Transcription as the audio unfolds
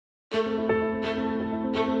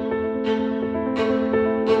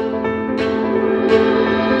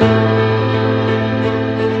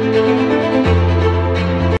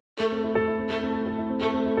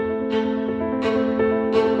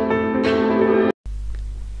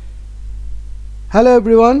Hello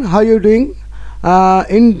everyone, how you doing?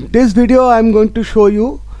 In this video I am going to show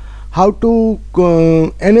you how to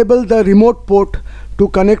enable the remote port to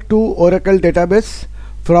connect to Oracle database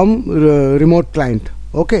from remote client.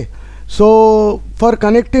 Okay, so for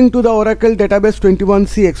connecting to the Oracle database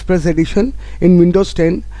 21C Express edition in Windows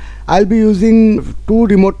 10, I'll be using two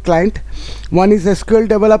remote client. One is SQL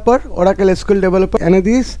Developer, Oracle SQL Developer, and another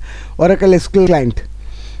is Oracle SQL Client.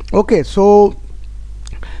 Okay, so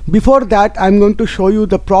before that I'm going to show you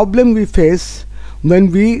the problem we face when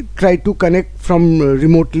we try to connect from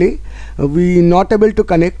remotely. We not able to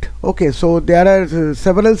connect. Okay, so there are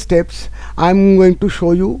several steps. I'm going to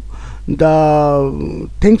show you the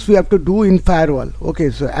things we have to do in firewall. Okay,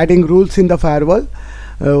 so adding rules in the firewall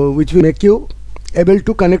which will make you able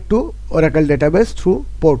to connect to Oracle database through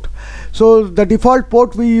port. So the default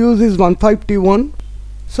port we use is 15T1.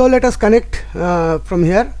 So let us connect from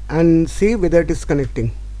here and see whether it is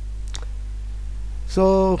connecting.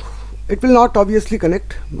 So it will not obviously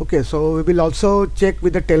connect. Okay, so we will also check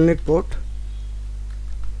with the telnet port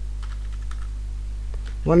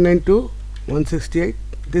 192.168.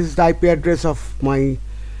 This is the IP address of my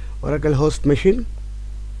Oracle host machine.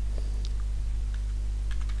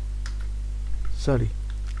 Sorry,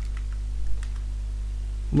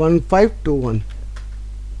 1521.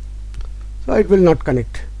 So it will not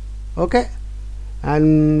connect. Okay,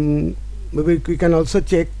 and we can also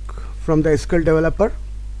check from the SQL Developer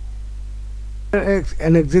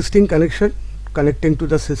an existing connection connecting to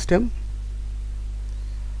the system.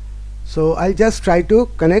 So I'll just try to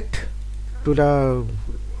connect to the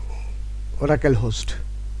Oracle host.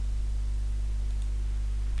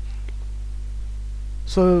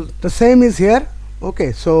 So the same is here.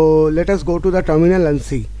 Okay, so let us go to the terminal and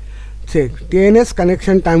see. Check TNS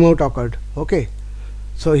connection timeout occurred. Okay,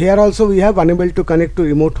 so here also we have unable to connect to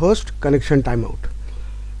remote host, connection timeout,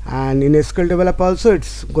 and in SQL Developer also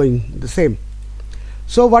it's going the same.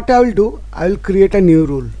 So what I will do, I will create a new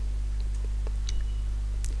rule.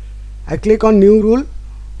 I click on new rule.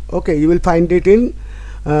 Okay, you will find it in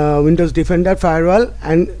Windows Defender Firewall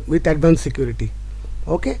and with advanced security.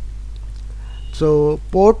 Okay, so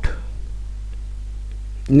port,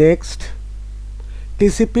 next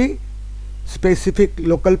TCP specific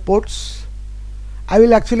local ports. I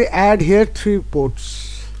will actually add here 3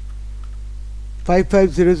 ports,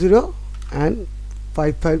 5500 and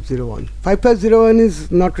 5501. 5501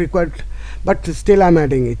 is not required, but still I'm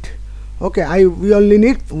adding it. Okay, we only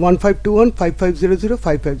need 1521, 5500,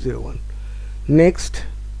 5501. Next,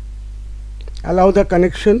 allow the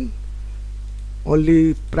connection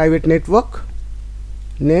only private network.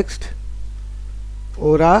 Next,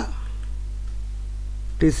 Ora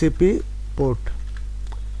TCP port.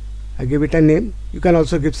 I give it a name. You can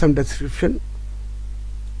also give some description.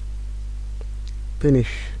 Finish.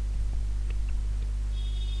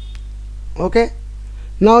 Okay,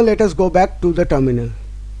 now let us go back to the terminal.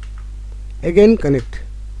 Again connect.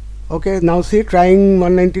 Okay, now see, trying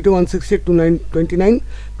 192.168.229,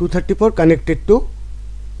 234 connected to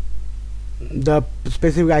the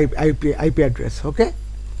specific IP address. Okay,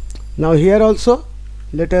 now here also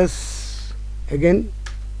let us again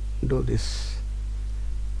do this.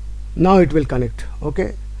 Now it will connect.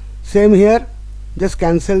 Okay, same here, just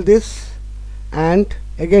cancel this and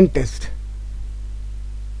again test.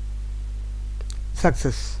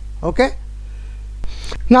 Success. Okay,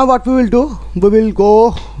 now what we will do, we will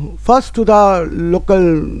go first to the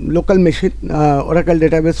local machine, Oracle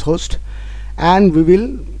database host, and we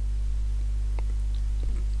will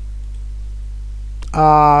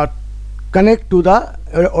connect to the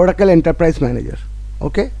Oracle Enterprise Manager.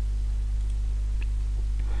 Okay,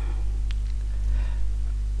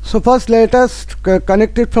 so first let us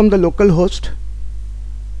connect it from the local host.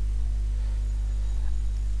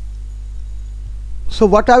 So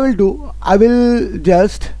what I will do, I will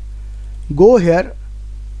just go here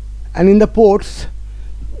and in the ports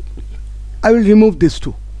I will remove these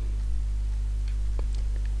two,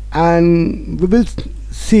 and we will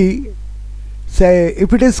see, say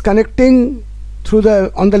if it is connecting through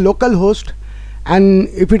the on the local host and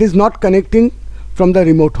if it is not connecting from the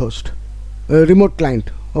remote host, remote client.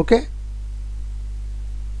 Okay,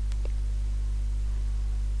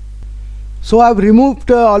 so I have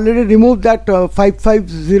already removed that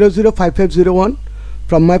 5500, 5501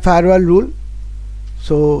 from my firewall rule.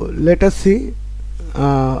 So let us see,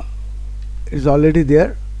 it is already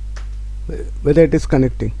there, whether it is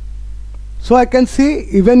connecting. So I can see,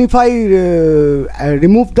 even if I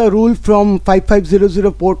remove the rule from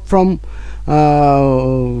 5500 port from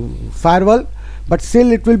firewall, but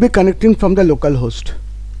still it will be connecting from the local host.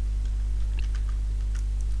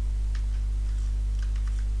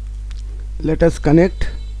 let us connect.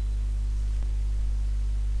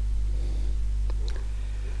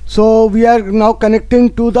 So we are now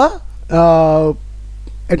connecting to the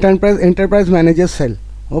enterprise manager cell.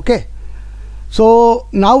 Okay, so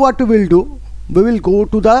now what we will do, we will go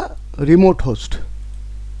to the remote host,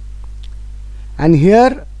 and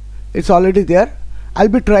here it's already there. I'll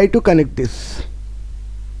be try to connect this.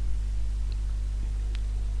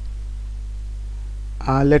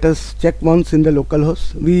 Let us check once in the local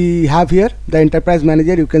host. We have here the enterprise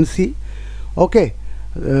manager, you can see. Okay,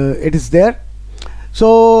 it is there.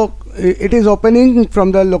 So it is opening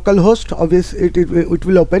from the local host. Obviously it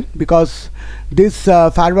will open, because this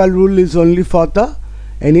firewall rule is only for the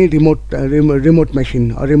any remote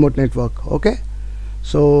machine or remote network. Okay,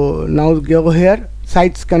 so now go here,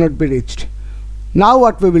 sites cannot be reached. Now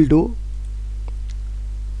what we will do,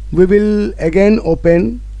 we will again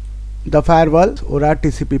open the firewall or our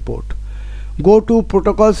TCP port. Go to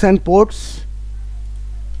protocols and ports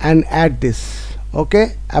and add this.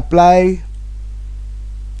 Okay, apply.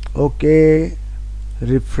 Okay,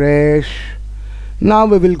 refresh. Now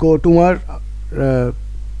we will go to our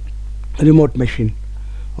remote machine.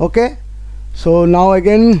 Okay, so now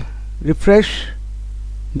again refresh.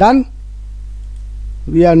 Done.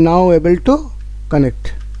 We are now able to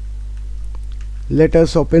connect. Let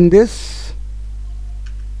us open this.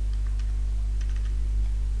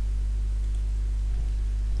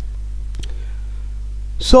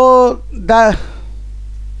 So that's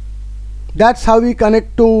how we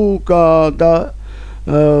connect to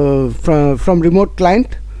from remote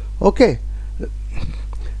client. Okay,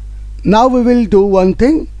 now we will do one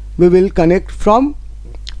thing. We will connect from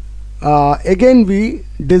again we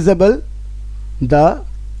disable the,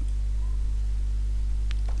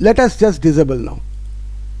 let us just disable now.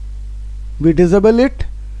 We disable it.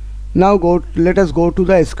 Now let us go to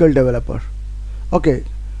the SQL developer. Okay,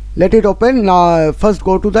 let it open. Now first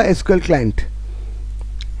go to the SQL client.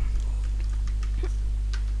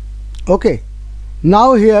 Okay,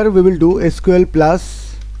 now here we will do SQL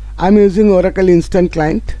plus. I'm using Oracle Instant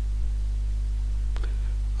Client.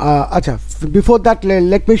 Before that,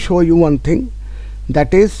 let me show you one thing,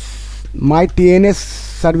 that is my TNS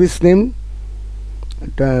service name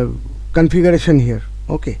configuration here.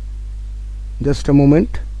 Okay, just a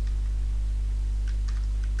moment.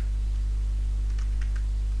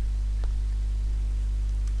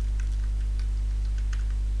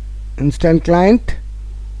 Instant Client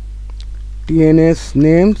TNS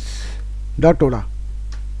names .ora.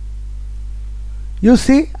 You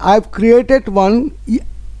see, I've created one.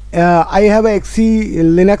 I have a XE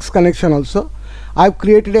Linux connection also. I've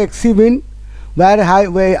created a XE win where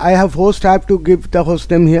I have host. I have to give the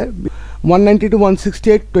host name here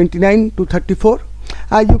 192.168.29.234.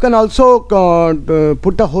 You can also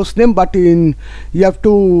put the host name, but you have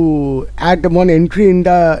to add one entry in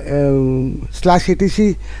the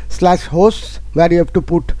 /etc/hosts where you have to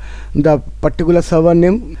put the particular server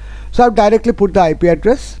name. So I've directly put the IP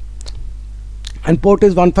address, and port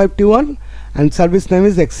is 1521 and service name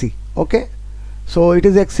is XE. Okay, so it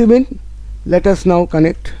is XE win. Let us now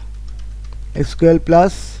connect SQL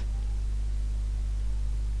plus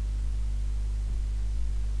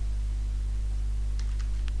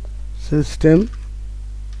system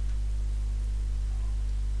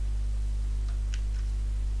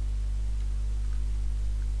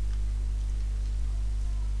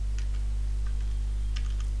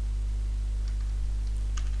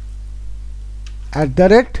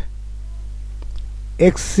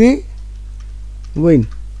 @XE win.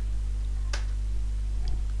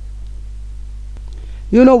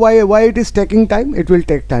 You know why it is taking time? It will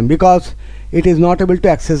take time because it is not able to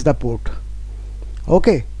access the port.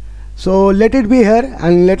 Okay, so let it be here,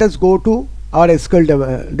 and let us go to our SQL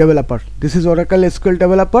developer. This is Oracle SQL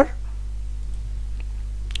Developer.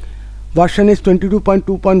 Version is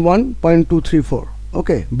 22.2.1.234.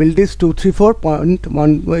 Okay, build is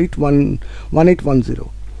 234.1810.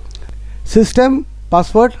 System,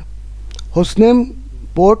 password, hostname,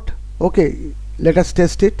 port. Okay, let us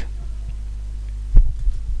test it.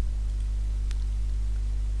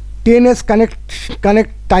 TNS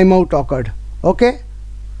connect timeout occurred. Okay,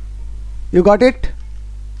 you got it.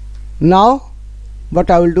 Now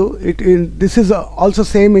what I will do, this is also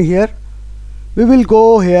same here. We will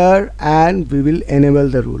go here and we will enable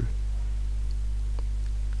the rule.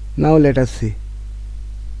 Now let us see.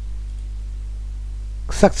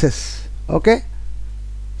 Success. Okay,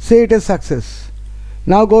 say it is success.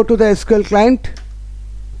 Now go to the SQL client.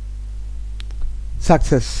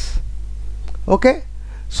 Success. Okay,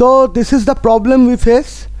 so this is the problem we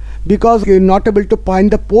face, because we are not able to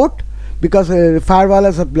find the port because firewall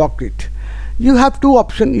has blocked it. You have two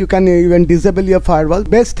options. You can even disable your firewall.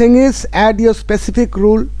 Best thing is add your specific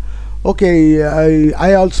rule. Okay,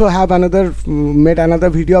 I also have made another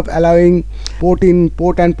video of allowing port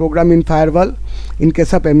and program in firewall in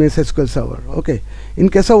case of MS SQL Server. Okay, in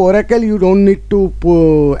case of Oracle, you don't need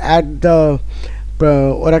to add the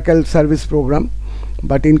Oracle service program,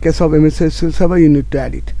 but in case of MS SQL Server, you need to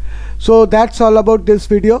add it. So that's all about this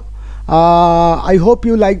video. I hope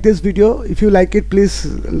you like this video. If you like it, please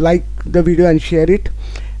like the video and share it,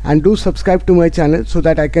 and do subscribe to my channel so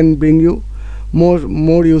that I can bring you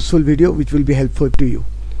more useful video which will be helpful to you.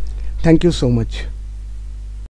 Thank you so much.